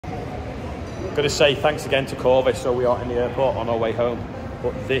Got to say thanks again to Corvus. So we are in the airport on our way home,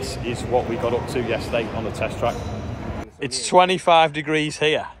 but this is what we got up to yesterday on the test track. It's 25 degrees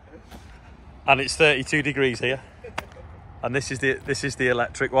here, and it's 32 degrees here, and this is the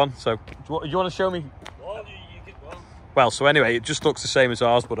electric one. So do you want to show me? Well, so anyway, it just looks the same as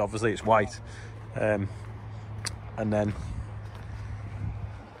ours, but obviously it's white, and then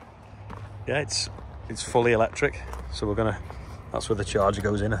yeah, it's fully electric. So that's where the charger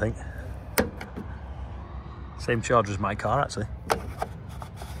goes in, I think. Same charger as my car, actually.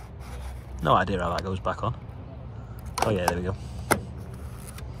 No idea how that goes back on. Oh yeah, there we go.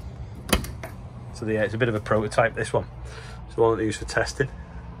 So yeah, it's a bit of a prototype, this one. It's the one that they use for testing.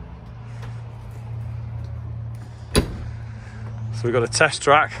 So we've got a test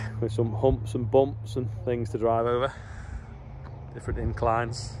track with some humps and bumps and things to drive over. Different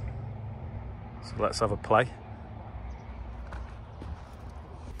inclines. So let's have a play.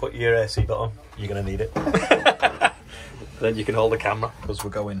 Put your seatbelt on, you're going to need it. Then you can hold the camera because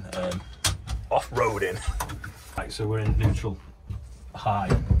we're going off-roading. Right, so we're in neutral, high.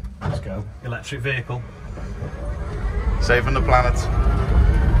 Let's go. Electric vehicle. Saving the planet.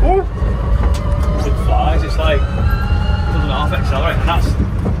 Woo! It flies, it's like, it doesn't half accelerate, and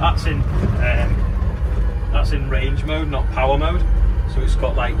that's in range mode, not power mode. So it's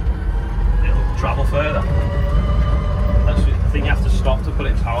got like, it'll travel further. I think you have to stop to put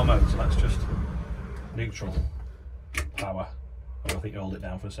it in power mode, so that's just neutral, power. Oh, I think you hold it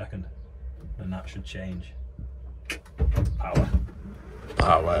down for a second, and that should change. Power.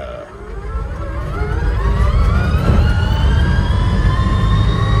 Power.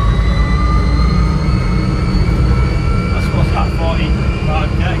 That's what's that,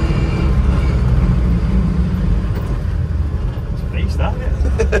 45k? It's a beast, that,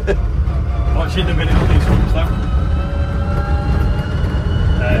 isn't it? Watching the minute of these ones though.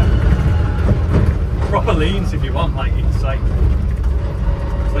 Proper leans if you want, like it's like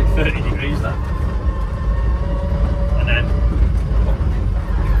 30 degrees there. And then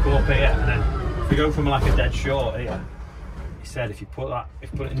go up here, and then if we go from like a dead short here, he said if you put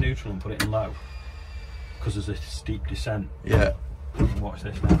it in neutral and put it in low, because there's a steep descent. Yeah. Watch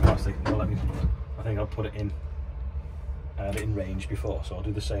this now. Well, I think I'll put it in. I had it in range before, so I'll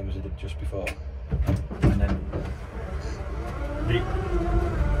do the same as I did just before. And then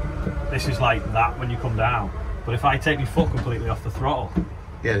this is like that when you come down, but if I take my foot completely off the throttle,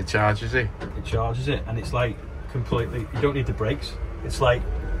 yeah, it charges it. It charges it, and it's like completely. You don't need the brakes. It's like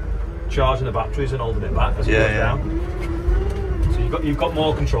charging the batteries and holding it back as it goes down. So you've got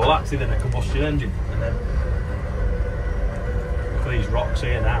more control actually than a combustion engine. And then for these rocks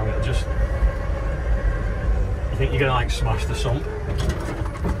here now, it'll just. I think you're gonna like smash the sump.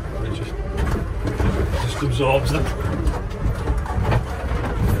 And it just absorbs them.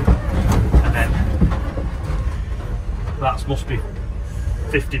 And then that must be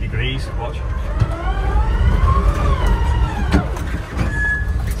 50 degrees, watch.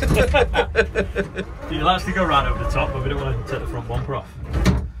 You'll actually go right over the top, but we don't want to take the front bumper off.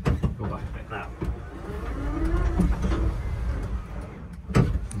 Go back a bit now.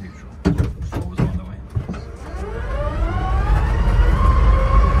 Neutral. Forwards on the way.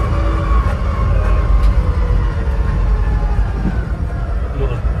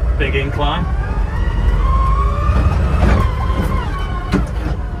 Another big incline.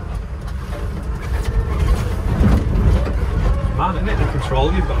 Isn't it, the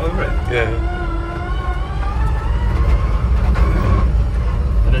control you've got over it? Yeah.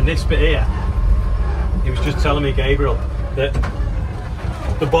 And then this bit here, he was just telling me, Gabriel, that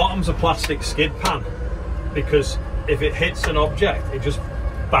the bottom's a plastic skid pan, because if it hits an object, it just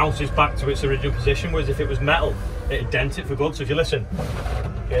bounces back to its original position, whereas if it was metal, it'd dent it for good. So if you listen,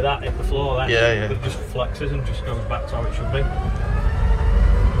 hear that hit the floor then, yeah. It just flexes and just goes back to how it should be.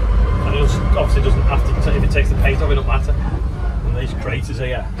 And it obviously doesn't have to, if it takes the paint off, it don't matter. These craters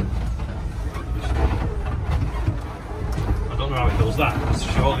here, I don't know how it does that, because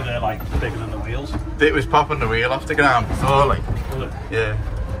surely they're like bigger than the wheels. It was popping the wheel off the ground before, like. Was it? Yeah.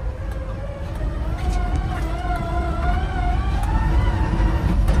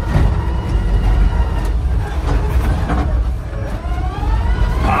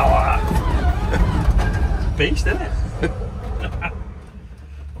 Power! It's a beast, isn't it?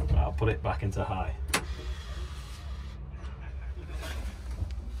 I'll put it back into high.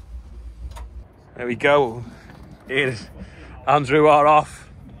 There we go. Here's Andrew are off.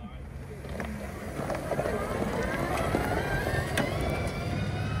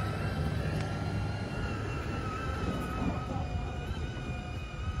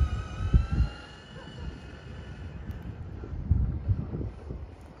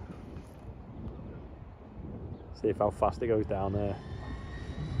 See if how fast it goes down there.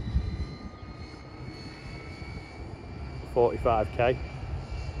 45k.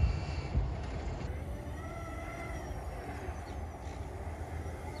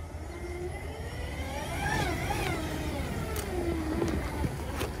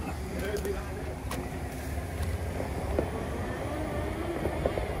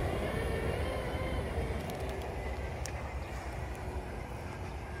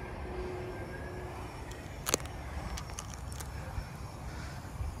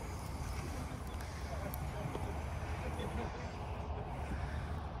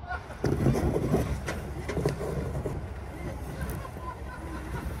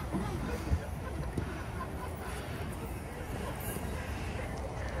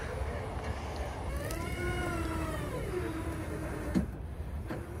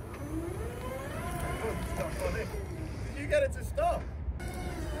 Did you get it to stop?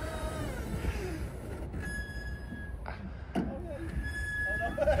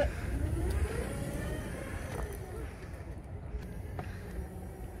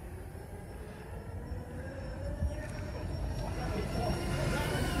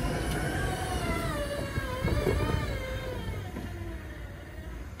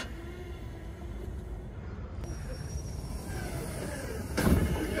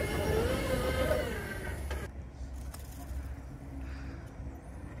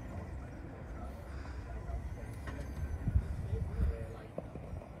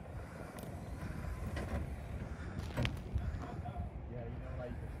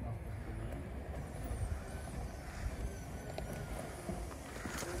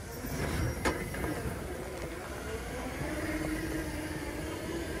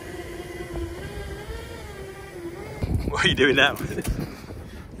 What are you doing now?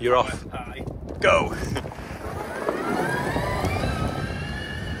 You're off. Go!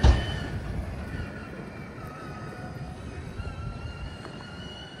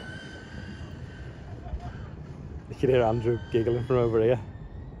 You can hear Andrew giggling from over here.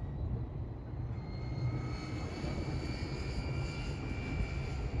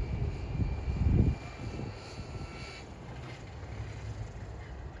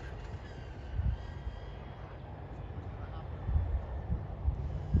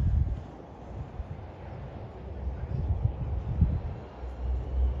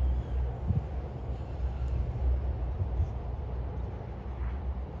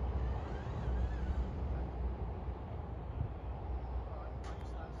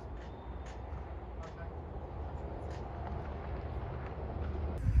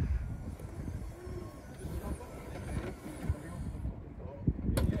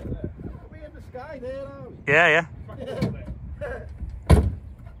 Yeah.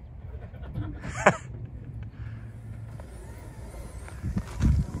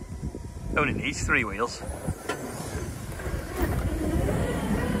 Only needs 3 wheels.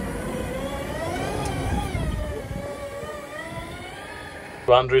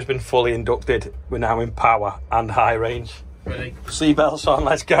 Andrew's been fully inducted. We're now in power and high range. Ready? Seatbelts on,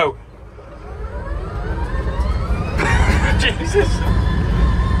 let's go. Jesus.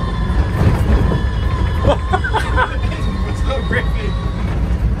 It's so grippy.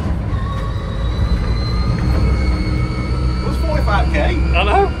 It was 45k. I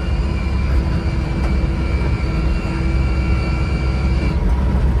know.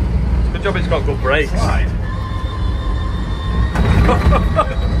 Good job it's got good brakes.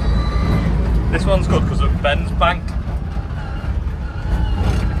 This one's good because of Ben's bank.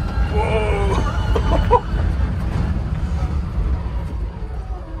 Whoa!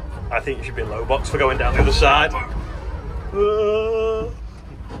 I think you should be low box for going down the other side.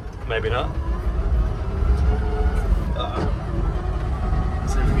 Maybe not.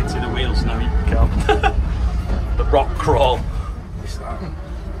 See if we can see the wheels now. You can't. The rock crawl. What's that?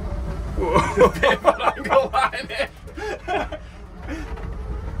 Bit of an angle line here.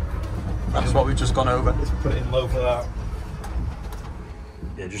 That's what we've just gone over. Let's put it in low for that.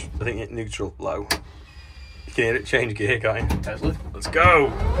 Yeah, just I think it neutral low. You can hear it change gear, can't you? Tesla. Let's go!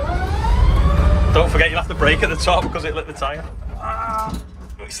 Don't forget you'll have to brake at the top because it lit the tyre. Ah,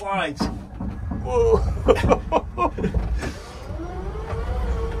 it slides. Whoa!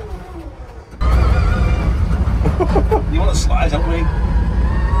 You want to slide, don't we?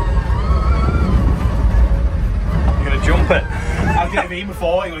 You're going to jump it? I was getting in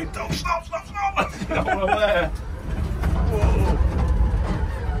before, you went, don't stop! That one over there. Whoa.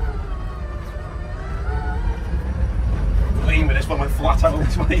 Lean with this one went flat out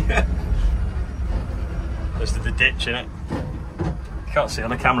this way. There's the ditch in it. You can't see on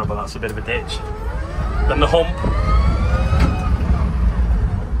the camera, but that's a bit of a ditch. Then the hump.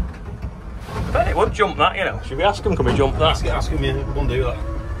 I bet It won't jump that, you know. Should we ask him, can we jump that? Ask him, yeah, we won't do that.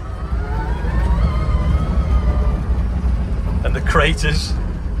 And the craters.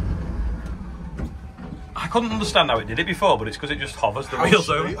 I couldn't understand how it did it before, but it's because it just hovers the wheels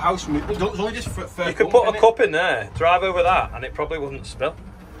over. How smooth? It's only just for You could put a cup in there, drive over that, and it probably wouldn't spill.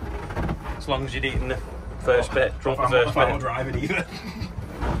 As long as you'd eaten the first bit, drunk the first bit. I'm not driving either.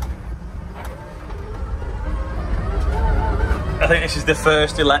 I think this is the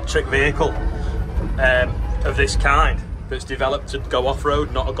first electric vehicle of this kind that's developed to go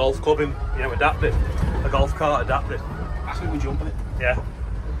off-road, not a golf club, adapted. A golf cart adapted. That's when we jump in it. Yeah.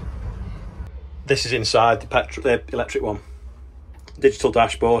 This is inside the electric one. Digital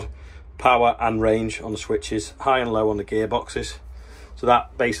dashboard, power and range on the switches, high and low on the gearboxes. So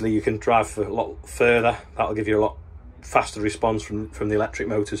that basically you can drive for a lot further. That'll give you a lot faster response from the electric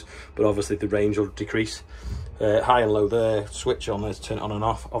motors, but obviously the range will decrease. High and low there, switch on there to turn it on and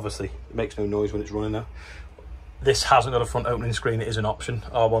off. Obviously it makes no noise when it's running now. This hasn't got a front opening screen, it is an option.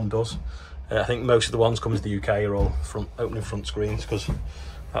 R1 does. I think most of the ones coming to the UK are all opening front screens because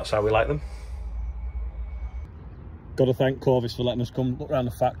that's how we like them. Got to thank Corvus for letting us come look around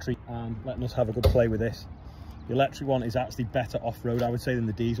the factory and letting us have a good play with this. The electric one is actually better off-road, I would say, than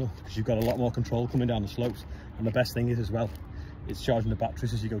the diesel because you've got a lot more control coming down the slopes, and the best thing is as well, it's charging the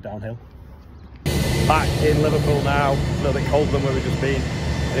batteries as you go downhill. Back in Liverpool now, a little bit colder than where we've just been.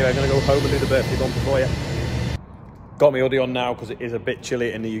 Anyway, I'm going to go home and do the birthday bumper for you. Got my hoodie on now because it is a bit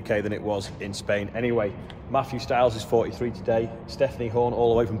chillier in the UK than it was in Spain. Anyway, Matthew Styles is 43 today. Stephanie Horn,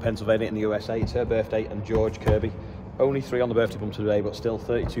 all the way from Pennsylvania in the USA. It's her birthday, and George Kirby. Only 3 on the birthday bumper today, but still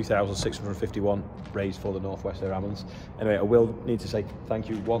 32,651 raised for the Northwest Air Ambulance. Anyway, I will need to say thank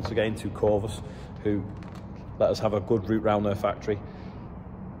you once again to Corvus, who let us have a good route round their factory,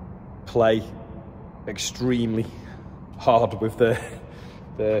 play extremely hard with the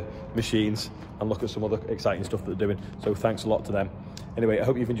machines, and look at some other exciting stuff that they're doing. So thanks a lot to them. Anyway, I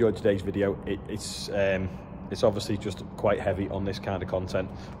hope you've enjoyed today's video. It's obviously just quite heavy on this kind of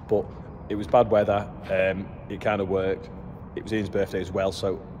content, but it was bad weather. It kind of worked. It was Ian's birthday as well,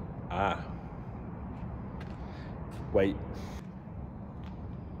 so wait.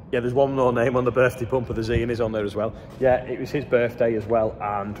 Yeah, there's one more name on the birthday bumper. There's Ian is on there as well. Yeah, it was his birthday as well,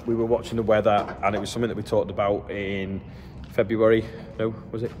 and we were watching the weather, and it was something that we talked about in February. No,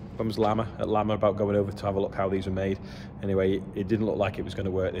 was it? When was Lama? At Lama, about going over to have a look how these were made. Anyway, it didn't look like it was going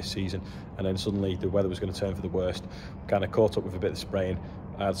to work this season, and then suddenly the weather was going to turn for the worst. Kind of caught up with a bit of spraying.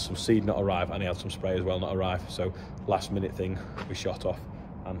 I had some seed not arrive, and I had some spray as well not arrive. So last minute thing, we shot off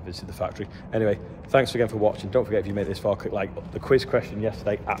and visited the factory. Anyway, thanks again for watching. Don't forget, if you made this far, click like. The quiz question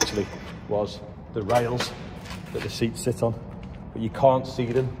yesterday actually was the rails that the seats sit on, but you can't see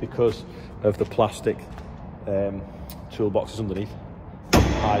them because of the plastic toolboxes underneath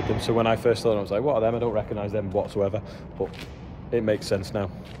hide them. So when I first saw them, I was like, what are them? I don't recognise them whatsoever, but it makes sense now.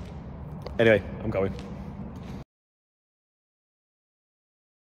 Anyway, I'm going.